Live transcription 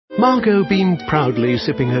Margot beamed proudly,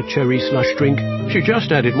 sipping her cherry slush drink. She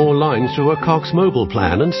just added more lines to her Cox mobile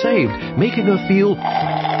plan and saved, making her feel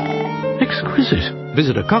exquisite.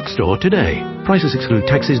 Visit a Cox store today. Prices exclude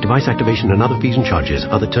taxes, device activation, and other fees and charges.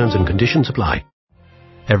 Other terms and conditions apply.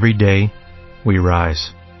 Every day, we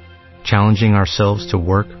rise, challenging ourselves to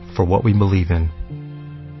work for what we believe in.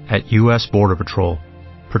 At U.S. Border Patrol,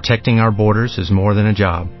 protecting our borders is more than a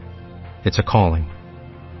job. It's a calling.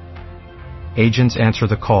 Agents answer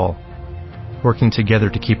the call, working together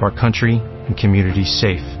to keep our country and communities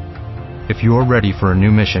safe. If you are ready for a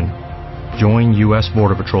new mission, join U.S.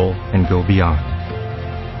 Border Patrol and go beyond.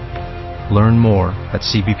 Learn more at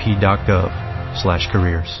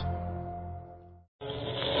cbp.gov/careers.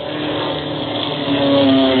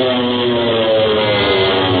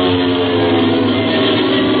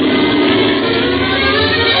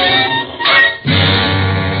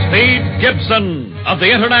 Gibson of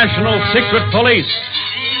the International Secret Police.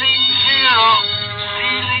 Ceiling zero,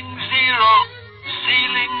 ceiling zero,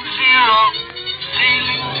 ceiling zero,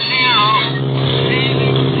 ceiling zero,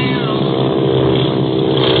 ceiling zero.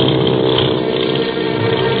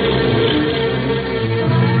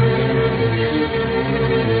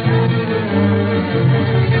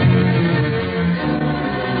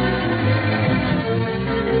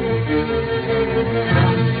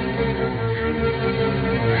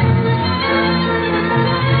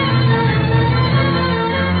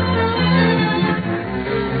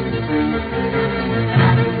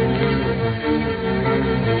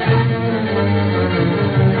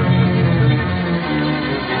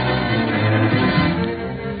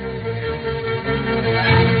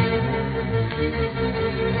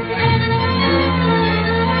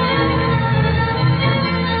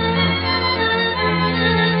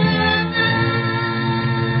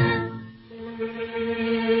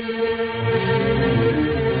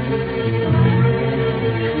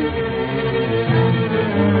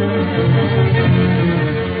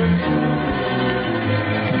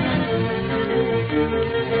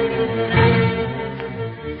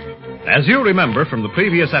 As you remember from the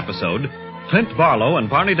previous episode, Clint Barlow and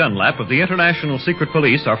Barney Dunlap of the International Secret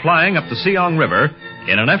Police are flying up the Seong River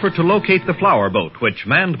in an effort to locate the flower boat, which,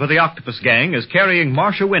 manned by the Octopus gang, is carrying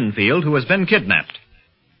Marcia Winfield, who has been kidnapped.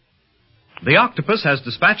 The Octopus has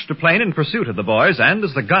dispatched a plane in pursuit of the boys, and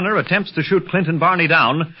as the gunner attempts to shoot Clint and Barney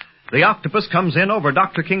down, the Octopus comes in over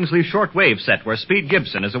Dr. Kingsley's shortwave set where Speed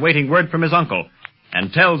Gibson is awaiting word from his uncle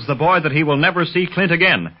and tells the boy that he will never see Clint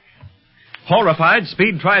again. Horrified,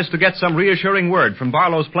 Speed tries to get some reassuring word from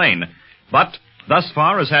Barlow's plane, but thus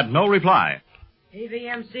far has had no reply.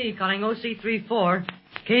 KVMC calling OC34.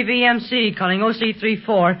 KVMC calling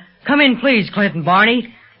OC34. Come in, please, Clint and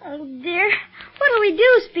Barney. Oh, dear. What'll we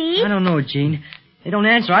do, Speed? I don't know, Gene. They don't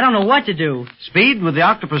answer. I don't know what to do. Speed, with the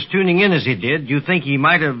Octopus tuning in as he did, do you think he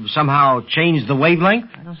might have somehow changed the wavelength?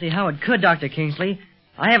 I don't see how it could, Dr. Kingsley.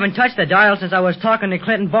 I haven't touched the dial since I was talking to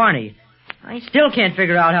Clint and Barney. I still can't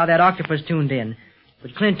figure out how that Octopus tuned in.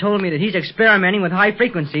 But Clint told me that he's experimenting with high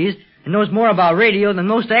frequencies and knows more about radio than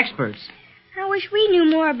most experts. I wish we knew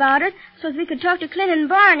more about it so that we could talk to Clint and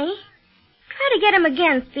Barney. Try to get him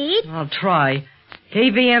again, Speed. I'll try.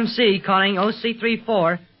 KVMC calling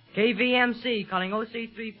OC34. KVMC calling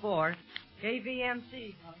OC34.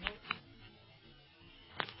 KVMC calling OC...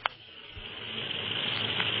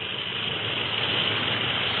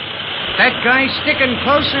 That guy's sticking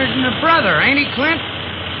closer than a brother, ain't he, Clint?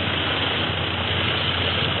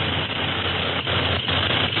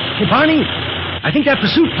 Hey, Barney, I think that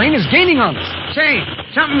pursuit plane is gaining on us. Say,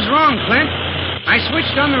 something's wrong, Clint. I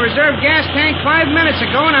switched on the reserve gas tank 5 minutes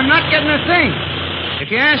ago, and I'm not getting a thing.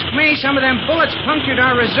 If you ask me, some of them bullets punctured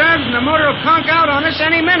our reserves, and the motor will conk out on us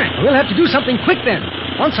any minute. We'll have to do something quick then.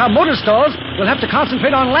 Once our motor stalls, we'll have to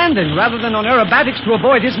concentrate on landing rather than on aerobatics to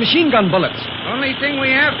avoid his machine gun bullets. Only thing we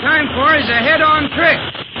have time for is a head-on trick.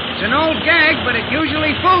 It's an old gag, but it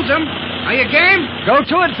usually fools them. Are you game? Go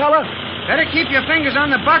to it, fella. Better keep your fingers on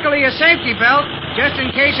the buckle of your safety belt, just in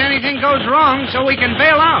case anything goes wrong, so we can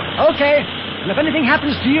bail out. Okay. And if anything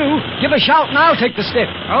happens to you, give a shout and I'll take the stick.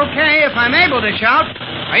 Okay, if I'm able to shout.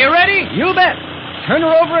 Are you ready? You bet. Turn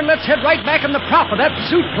her over and let's head right back in the prop of that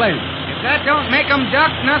pursuit plane. If that don't make 'em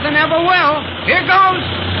duck, nothing ever will. Here goes.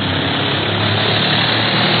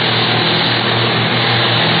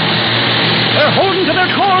 They're holding to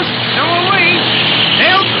their course. So are we.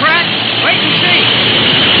 They'll crack. Wait and see.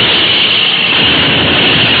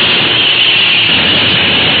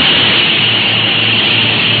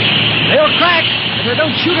 They'll crack if they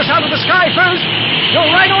don't shoot us out of the sky first.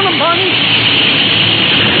 Go right on them, Barney.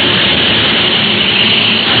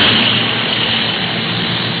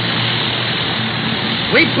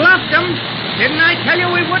 We bluffed them. Didn't I tell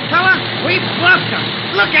you we would, Pop? bluffed him.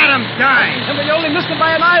 Look at him die. And we only missed him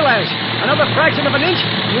by an eyelash. Another fraction of an inch,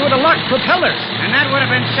 we would have locked propellers. And that would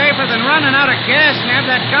have been safer than running out of gas and have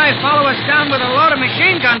that guy follow us down with a load of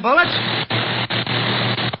machine gun bullets.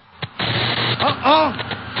 Uh-oh.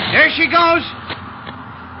 There she goes.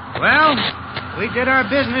 Well, we did our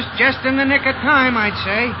business just in the nick of time, I'd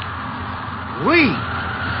say.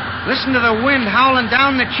 Listen to the wind howling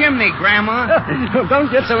down the chimney, Grandma.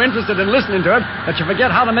 Don't get so interested in listening to it that you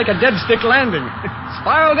forget how to make a dead stick landing.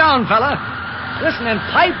 Spiral down, fella. Listen and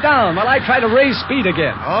pipe down while I try to raise speed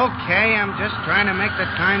again. Okay, I'm just trying to make the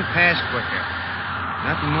time pass quicker.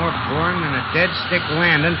 Nothing more boring than a dead stick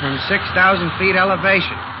landing from 6,000 feet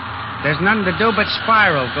elevation. There's nothing to do but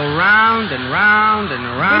spiral. Go round and round and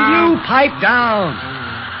round. Will you pipe down?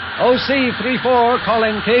 OC 34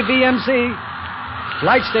 calling KVMC.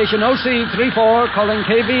 Flight station OC 34 calling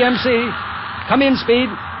KVMC. Come in, speed.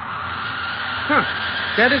 Huh.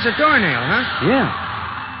 That is a doornail, huh? Yeah.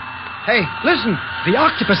 Hey, listen. The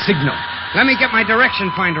octopus signal. Let me get my direction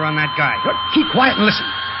finder on that guy. Keep quiet and listen.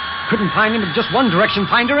 Couldn't find him with just one direction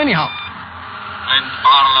finder anyhow. Clint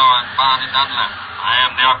Barlow and Barney Dunlap. I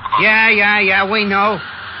am the octopus. Yeah, we know.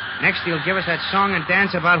 Next he'll give us that song and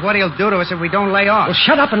dance about what he'll do to us if we don't lay off. Well,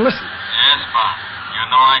 shut up and listen. Yes, Barney. You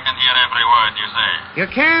know I can hear every word you say. You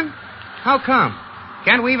can? How come?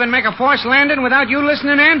 Can't we even make a forced landing without you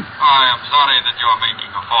listening in? I am sorry that you are making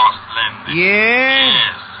a forced landing. Yeah?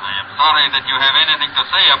 Yes, I am sorry that you have anything to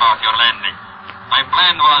say about your landing. My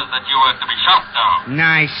plan was that you were to be shot down.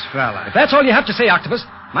 Nice fella. If that's all you have to say, Octopus,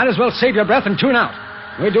 might as well save your breath and tune out.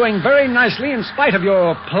 We're doing very nicely in spite of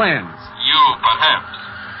your plans. You, perhaps.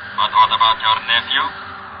 But what about your nephew?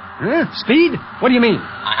 Huh? Speed? What do you mean?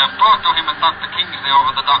 I have talked to him and Dr. Kingsley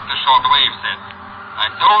over the doctor's shortwave set. I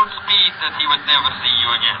told Speed that he would never see you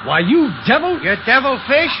again. Why, you devil! You devil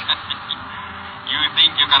fish? You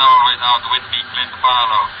think you can always outwit me, Clint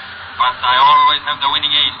Barlow. But I always have the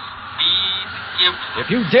winning ace. Speed Gibson. If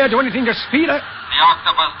you dare do anything to Speed, The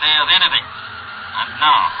octopus dares anything. And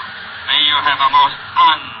now, may you have a most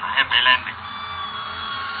unhappy landing.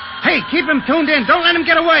 Hey, keep him tuned in. Don't let him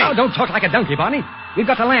get away. Oh, don't talk like a donkey, Barney. We've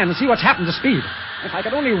got to land and see what's happened to Speed. If I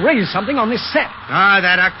could only raise something on this set.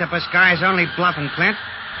 That octopus guy's only bluffing, Clint.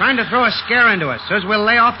 Trying to throw a scare into us, so as we'll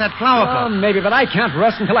lay off that flower Oh, boat. maybe, but I can't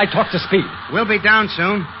rest until I talk to Speed. We'll be down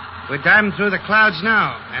soon. We're diving through the clouds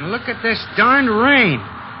now. And look at this darned rain.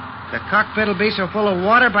 The cockpit'll be so full of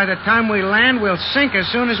water by the time we land, we'll sink as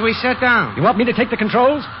soon as we set down. You want me to take the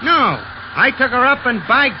controls? No. I took her up, and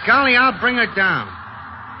by golly, I'll bring her down.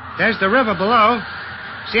 There's the river below.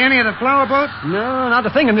 See any of the flower boat? No, not a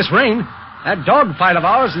thing in this rain. That dogfight of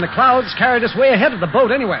ours in the clouds carried us way ahead of the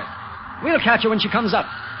boat anyway. We'll catch her when she comes up.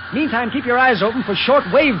 Meantime, keep your eyes open for short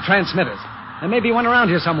wave transmitters. There may be one around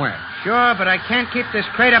here somewhere. Sure, but I can't keep this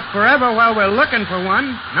crate up forever while we're looking for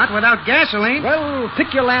one. Not without gasoline. Well,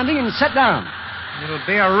 pick your landing and set down. It'll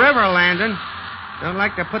be a river landing. Don't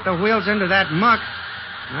like to put the wheels into that muck.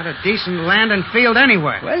 Not a decent landing field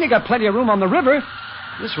anywhere. Well, you got plenty of room on the river.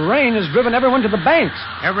 This rain has driven everyone to the banks.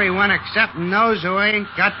 Everyone except those who ain't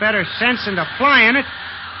got better sense than to fly in it.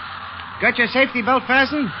 Got your safety belt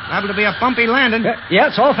fastened? Liable to be a bumpy landing. Yeah,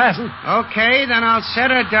 it's all fastened. Okay, then I'll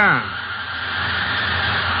set her down.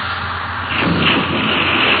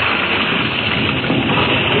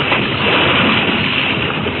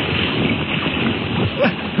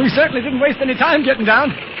 We certainly didn't waste any time getting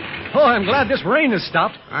down. Oh, I'm glad this rain has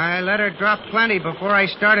stopped. I let her drop plenty before I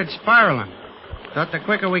started spiraling. Thought the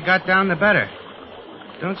quicker we got down, the better.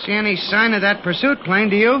 Don't see any sign of that pursuit plane,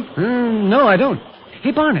 do you? No, I don't.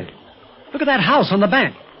 Hey, Barnett, look at that house on the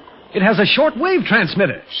bank. It has a short wave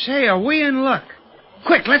transmitter. Say, are we in luck?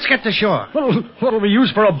 Quick, let's get to shore. Well, what'll we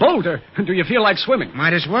use for a boat, or do you feel like swimming?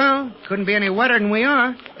 Might as well. Couldn't be any wetter than we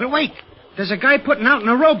are. But wait, there's a guy putting out in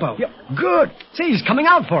a rowboat. Yeah, good. See, he's coming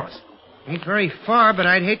out for us. Ain't very far, but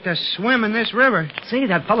I'd hate to swim in this river. See,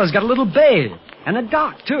 that fella's got a little bay and a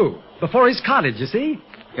dock, too, before his cottage, you see?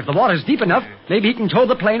 If the water's deep enough, maybe he can tow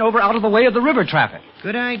the plane over out of the way of the river traffic.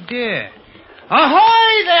 Good idea.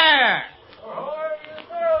 Ahoy there!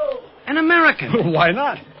 An American. Why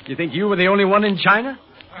not? You think you were the only one in China?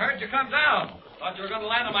 I heard you come down. Thought you were going to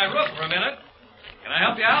land on my roof for a minute. Can I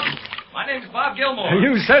help you out? My name's Bob Gilmore.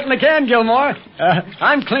 You certainly can, Gilmore.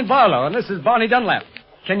 I'm Clint Barlow, and this is Barney Dunlap.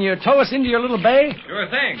 Can you tow us into your little bay? Sure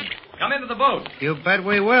thing. Come into the boat. You bet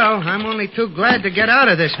we will. I'm only too glad to get out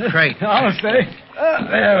of this crate. I'll stay.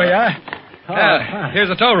 There we are. Here's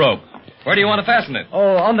a tow rope. Where do you want to fasten it?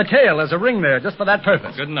 Oh, on the tail. There's a ring there, just for that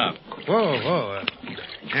purpose. Good enough. Whoa.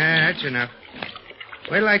 That's enough.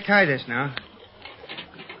 Wait till I tie this now.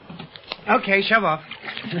 Okay, shove off.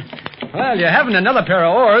 Well, you haven't another pair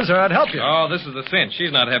of oars, or I'd help you. Oh, this is the cinch.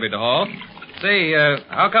 She's not heavy to haul. Say,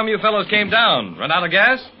 how come you fellows came down? Run out of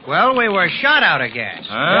gas? Well, we were shot out of gas.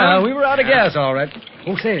 Huh? We were out of gas, all right.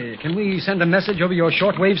 Oh, say, can we send a message over your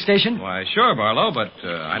shortwave station? Why, sure, Barlow, but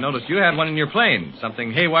I noticed you had one in your plane.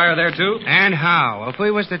 Something haywire there, too? And how? If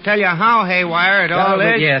we was to tell you how haywire it all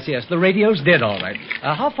is... Yes, the radio's dead, all right.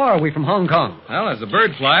 How far are we from Hong Kong? Well, as the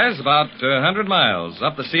bird flies, about 100 miles.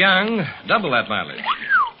 Up the Siang, double that mileage.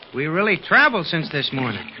 We really traveled since this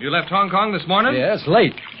morning. You left Hong Kong this morning? Yes,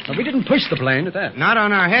 late. But we didn't push the plane at that. Not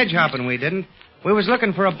on our hedge hopping, we didn't. We was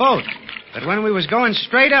looking for a boat. But when we was going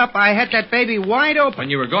straight up, I had that baby wide open. When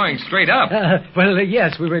you were going straight up?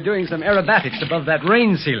 Yes, we were doing some aerobatics above that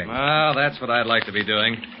rain ceiling. Well, that's what I'd like to be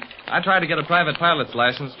doing. I tried to get a private pilot's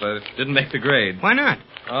license, but it didn't make the grade. Why not?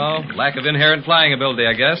 Oh, lack of inherent flying ability,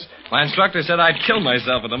 I guess. My instructor said I'd kill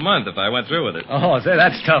myself in a month if I went through with it. Oh, say,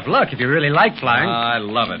 that's tough luck if you really like flying. I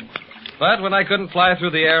love it. But when I couldn't fly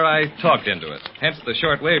through the air, I talked into it. Hence the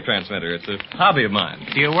short-wave transmitter. It's a hobby of mine.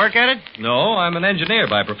 Do you work at it? No, I'm an engineer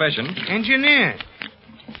by profession. Engineer?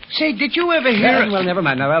 Say, did you ever hear... Well, never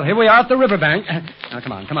mind. Now, well, here we are at the riverbank. Now,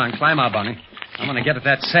 come on. Climb out, Bonnie. I want to get at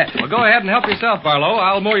that set. Well, go ahead and help yourself, Barlow.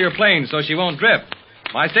 I'll moor your plane so she won't drift.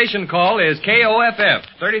 My station call is KOFF,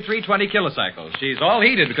 3320 kilocycles. She's all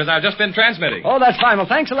heated because I've just been transmitting. Oh, that's fine. Well,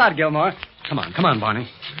 thanks a lot, Gilmore. Come on, Bonnie.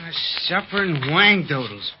 Suffering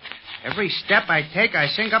wangdoodles. Every step I take, I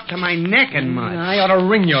sink up to my neck in mud. I ought to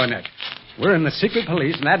wring your neck. We're in the secret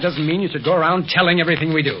police, and that doesn't mean you should go around telling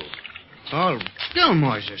everything we do. Oh,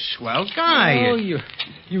 Gilmore's a swell guy. Oh, you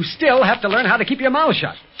still have to learn how to keep your mouth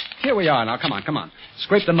shut. Here we are now. Come on.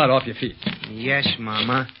 Scrape the mud off your feet. Yes,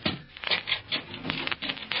 Mama.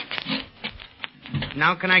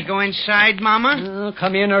 Now can I go inside, Mama?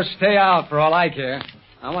 Come in or stay out for all I care.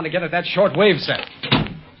 I want to get at that short wave set.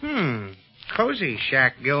 Cozy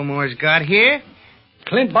shack Gilmore's got here.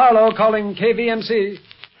 Clint Barlow calling KVMC.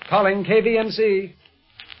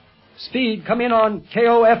 Speed, come in on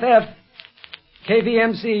KOFF.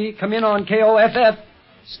 KVMC, come in on KOFF.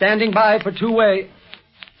 Standing by for two-way.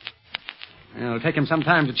 It'll take him some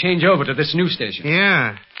time to change over to this new station.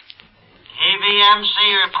 Yeah.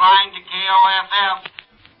 KVMC replying to KOFF.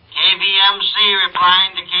 KVMC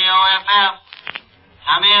replying to KOFF.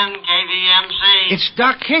 Come in, KVMC. It's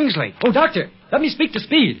Doc Kingsley. Oh, Doctor, let me speak to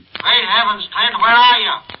Speed. Great heavens, Clint, where are you?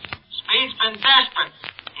 Speed's been desperate.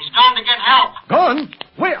 He's gone to get help. Gone?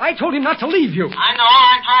 Where? I told him not to leave you. I know.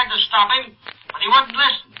 I tried to stop him, but he wouldn't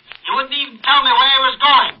listen. He wouldn't even tell me where he was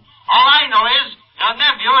going. All I know is your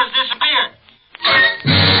nephew has disappeared.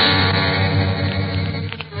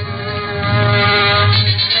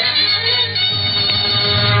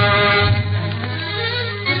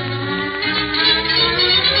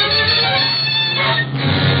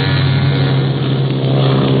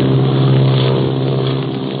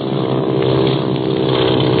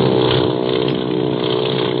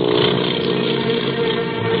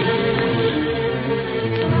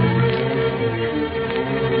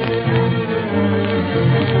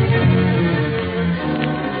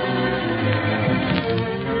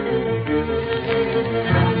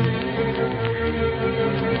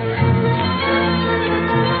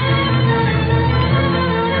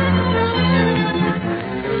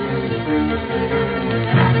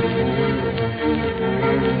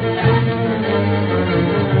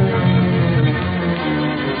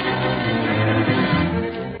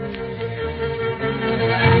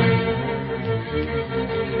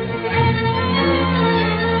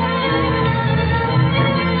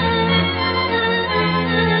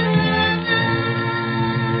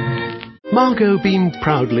 Margot beamed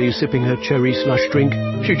proudly, sipping her cherry slush drink.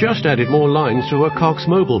 She just added more lines to her Cox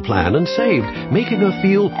mobile plan and saved, making her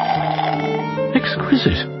feel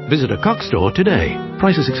exquisite. Visit a Cox store today.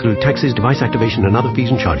 Prices exclude taxes, device activation, and other fees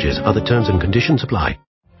and charges. Other terms and conditions apply.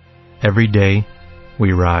 Every day,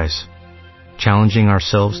 we rise, challenging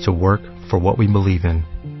ourselves to work for what we believe in.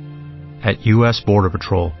 At U.S. Border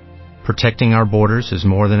Patrol, protecting our borders is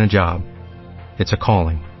more than a job. It's a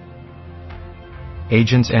calling.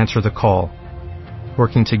 Agents answer the call,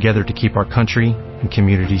 working together to keep our country and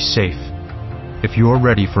communities safe. If you're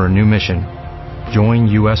ready for a new mission, join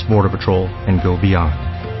U.S. Border Patrol and go beyond.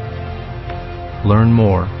 Learn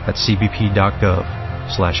more at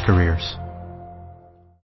cbp.gov/careers.